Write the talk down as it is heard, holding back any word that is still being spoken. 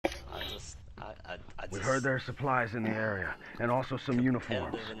We heard there are supplies in the area, and also some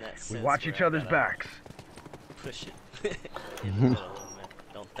uniforms. We watch each other's backs. Push it in the middle, man.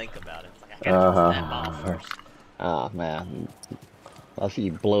 Don't think about it. It's like, I gotta put that bomb first. Oh man, I'll see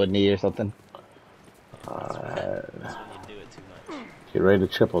you blow a knee or something. That's when you do it too much. Get ready to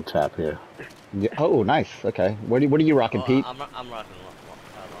triple tap here. Yeah, oh, nice. Okay, what are you rocking, Pete? I'm rocking long rifles.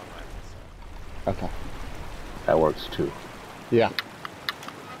 Okay. That works too. Yeah.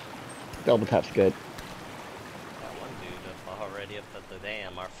 Double tap's good. Got one dude up already up at the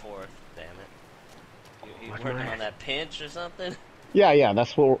dam, our fourth. Damn it. You working on that pinch or something? Yeah,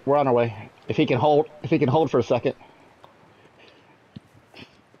 that's what we're on our way. If he can hold for a second.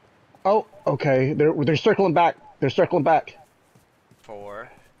 Oh, okay. They're circling back. They're circling back. For?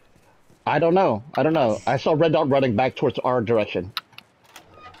 I don't know. I saw Red Dot running back towards our direction.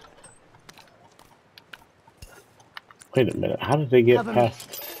 Wait a minute. How did they get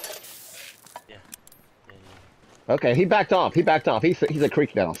past? Yeah. Okay, he backed off. He's a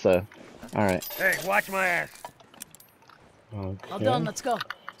creek now, so. All right. Hey, watch my ass. Okay. All done, let's go.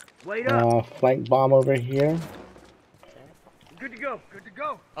 Wait up. Flank bomb over here. Good to go. Good to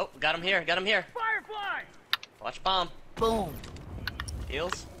go. Oh, got him here. Firefly. Watch bomb. Boom.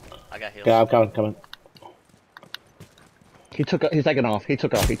 Heals? I got heals. Yeah, I'm coming. He's taking off. He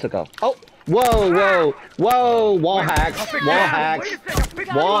took off. Oh, whoa. Wall hacks. Wall hacks. Oh my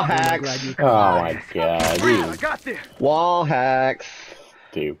god, I got this. Wall hacks.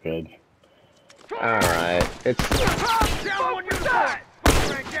 stupid. Alright, it's... Down on your side.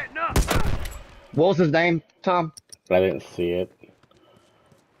 You ain't getting up. What was his name, Tom? I didn't see it.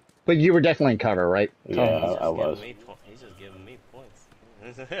 But you were definitely in cover, right? Tom? Yeah, I was. He's just giving me points.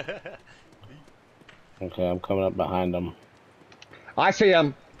 Okay, I'm coming up behind him. I see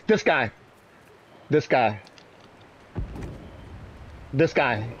him. This guy.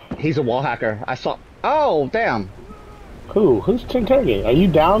 He's a wall hacker. I saw... Oh, damn. Who's targeting? Are you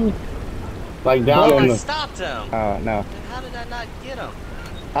down? Like down in I the... stopped him. Oh, no. Then how did I not get him?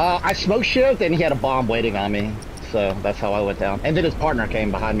 I smoke shift and he had a bomb waiting on me. So that's how I went down. And then his partner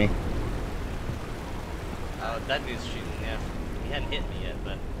came behind me. Oh, that dude's shooting, yeah. He hadn't hit me yet,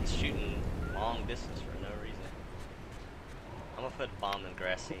 but he's shooting long distance for no reason. I'm gonna put a bomb in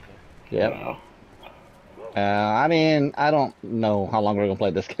grass seed here. Yep. I mean, I don't know how long we're gonna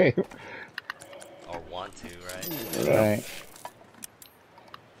play this game. Or want to, right? Right.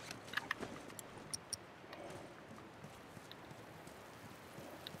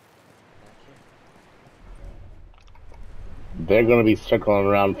 They're gonna be circling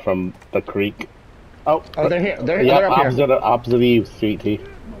around from the creek. Oh, They're here. They're up opposite, here. opposite of you, Sweet Tea.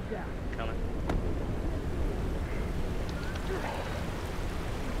 Coming.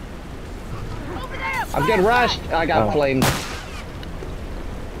 I'm getting rushed. I got flamed.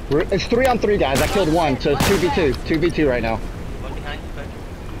 It's 3-on-3, guys. I killed one, so it's 2v2. 2v2 right now. One behind you, quick.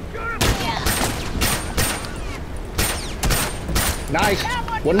 Nice.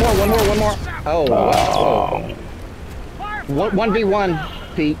 One more. Oh, whoa.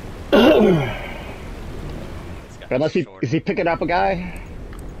 1v1, Pete. Unless is he picking up a guy?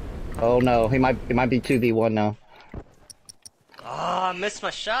 Oh no, he might be 2v1 now. Oh, I missed my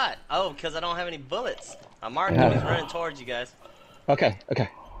shot. Oh, because I don't have any bullets. I marked him. He's running towards you guys. Okay.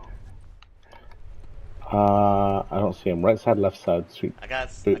 I don't see him. Right side, left side. Sweet. I got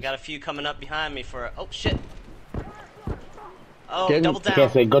a few coming up behind me for. Oh shit. Oh, Getting, double down.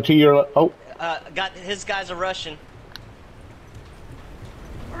 Okay, say go to your. Oh. Got his guys are rushing.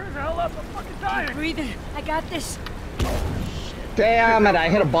 Where the hell up? I'm fucking dying. Breathing. I got this. Damn it! I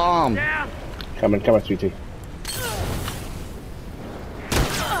hit a bomb. Down. Coming, Sweet Tea.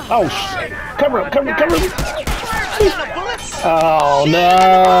 Oh shit! Cover him! Oh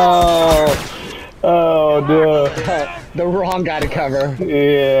no! Oh no! The wrong guy to cover.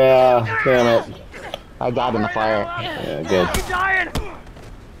 Yeah, damn it. I died in the fire. Yeah, good. I'm dying.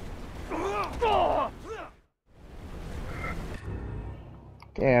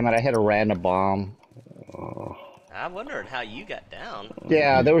 Damn it! I hit a random bomb. I wondered how you got down.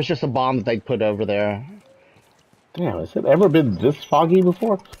 Yeah, there was just a bomb that they put over there. Damn, has it ever been this foggy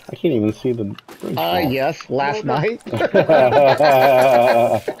before? I can't even see the... Yes, last night.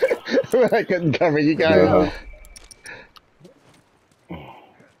 I couldn't cover you guys.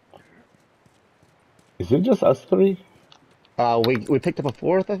 Is it just us three? We picked up a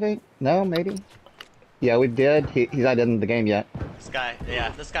fourth, I think. No, maybe. Yeah, we did. He's not in the game yet.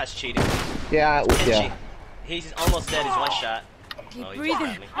 This guy's cheating. Yeah. He's almost dead. He's one shot. Keep Oh,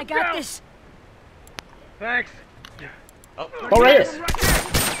 breathing. I got this. Thanks. Oh, right here.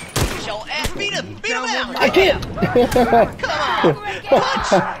 Show ass, beat him out. I can't. Come on,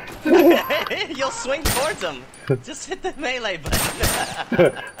 punch. You'll swing towards him. Just hit the melee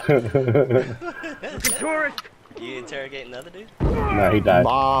button. Tourist. You interrogate another dude? No, he died.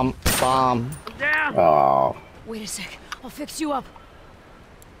 Bomb. Down. Oh. Wait a sec. I'll fix you up.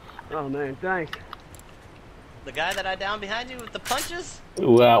 Oh man, thanks. The guy that I downed behind you with the punches?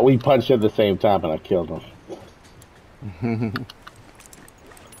 Well, we punched at the same time and I killed him.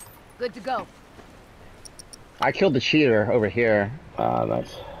 Good to go. I killed the cheater over here. Ah,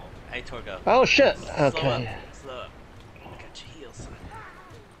 nice. Hey, Torgo. Oh shit. Slow Okay. up. Slow up. I got your heels.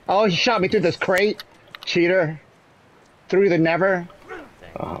 Oh, he shot me through this crate. Cheater. Through the never.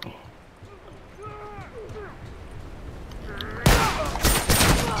 Oh.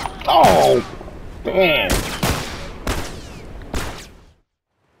 Oh, damn.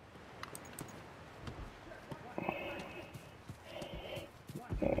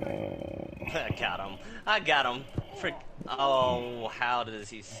 I got him. Frick. Oh, how does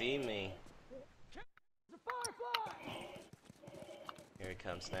he see me? Here he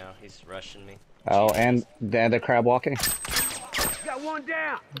comes now. He's rushing me. Oh, and the other crab walking. Got one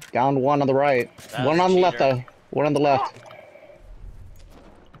down. Down one on the right. That One was a on the left cheater. though. One on the left.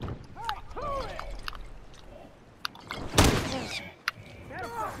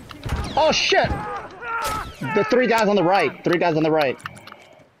 Oh shit! The three guys on the right. Three guys on the right.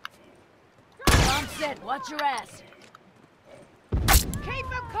 Bomb set. Watch your ass. Keep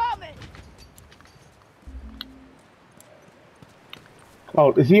him coming.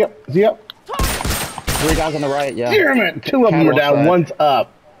 Oh, is he up? Is he up? Three guys on the right, yeah. Damn it! Two of them are Catwalk down, side. one's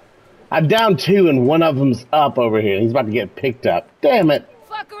up. I'm down two and one of them's up over here. He's about to get picked up. Damn it!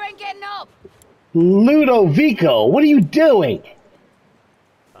 Fucker ain't getting up. Ludovico, what are you doing?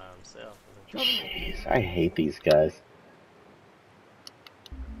 By himself. Jeez, I hate these guys.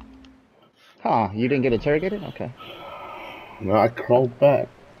 Huh, you didn't get interrogated? Okay. No, I crawled back.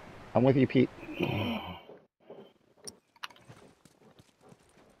 I'm with you, Pete.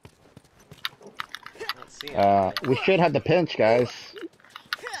 Let's see him. We should have the pinch, guys.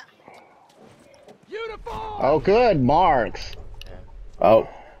 Oh, good, marks. Oh,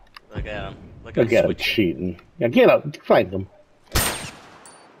 Look at him. look at him switching. cheating. Yeah, get up, fight them.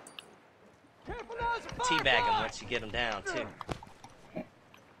 Teabag him once you get him down, too.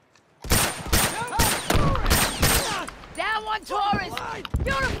 Down one tourist.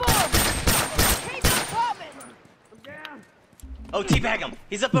 Uniform. Keep him coming. Oh, teabag him!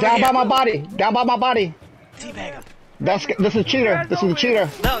 He's up over Down here! by my body. Down by my body. Teabag him! This is cheater. This is the cheater.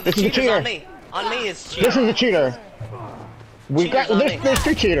 No, the This is the cheater's cheater. on me! On me is cheater! This is the cheater. We Cheater's got on there's, me. there's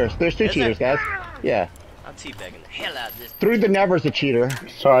two cheaters. There's two Is cheaters, there? guys. Yeah. I'm teabagging the hell out of this. Through the never's a cheater.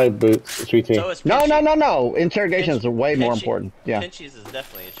 Sorry, Boots, sweetie. So is No, Pinchy. no, no, no. Interrogations Pinch- are way more Pinchy- important. Yeah. Pinchy's is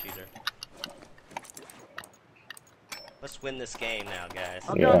definitely a cheater. Let's win this game now, guys.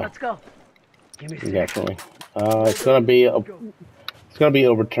 All Yeah. done. Let's go. Give me a sec. Definitely. It's gonna be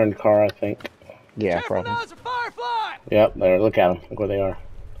overturned car, I think. Yeah, probably. Yep, there. Look at them. Look where they are.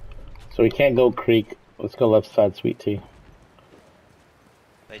 So we can't go creek. Let's go left side, sweet tea.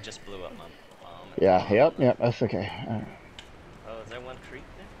 They just blew up my bomb. Yeah, yep, that's okay. All right. Oh, is there one creek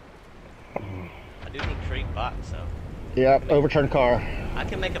there? I do need creek box, so Yep, overturned car. I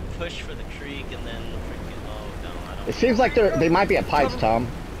can make a push for the creek and then freaking. Oh no, I don't. It seems like they might be at pipes, Tom.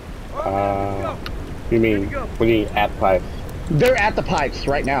 You mean, what do you mean at pipes? They're at the pipes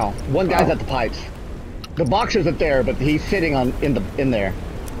right now. One guy's Oh. at the pipes. The box isn't there, but he's sitting in there.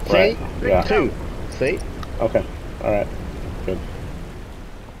 See? Right, yeah. Two. See? Okay, alright. Good.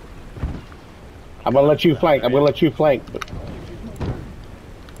 I'm gonna let you flank. I'm gonna let you flank.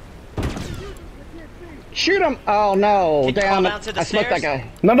 Shoot him! Oh no! Can you Damn call it! down to the I smoked that stairs? guy.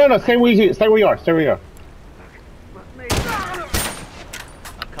 No, no, no. Stay where you. Stay where you are. Stay where you are.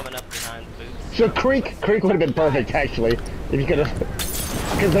 I'm coming up behind the boots. So creek would have been perfect actually, if you could have,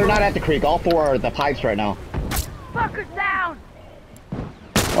 because they're not at the creek. All four are at the pipes right now. Fuckers down.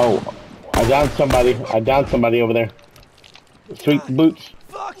 Oh, I downed somebody. I downed somebody over there. Sweet boots.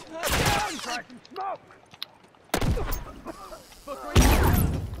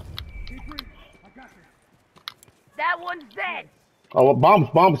 That one's dead. Oh,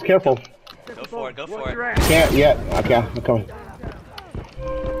 bombs. Careful. Go for it, go for it. Can't yet. Okay, I'm coming.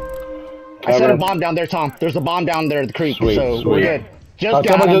 I set a Cover. bomb down there, Tom. There's a bomb down there at the creek, Sweet, so we're sweet. good. Just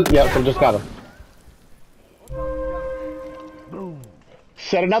got Someone him. just, yeah, someone just got him.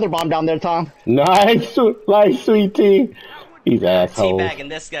 Set another bomb down there, Tom. Nice, nice, sweetie. These assholes. Teabagging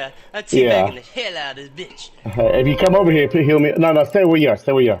this guy. I'm teabagging Yeah. the hell out of this bitch. If you come over here, please heal me. No, stay where you are.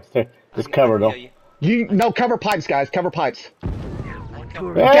 Stay where you are. Stay. Just cover though. No, cover pipes, guys. Cover pipes.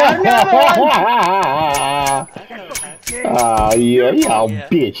 Oh, yeah, y'all Yeah.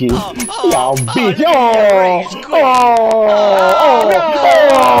 bitches. Oh, Y'all bitches. rage quit.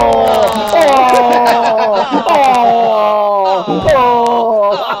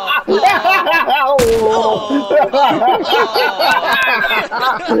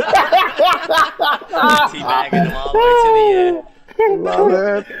 Teabagging them all the way to the end. Love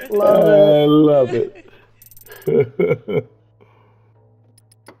it. Love it. I love it.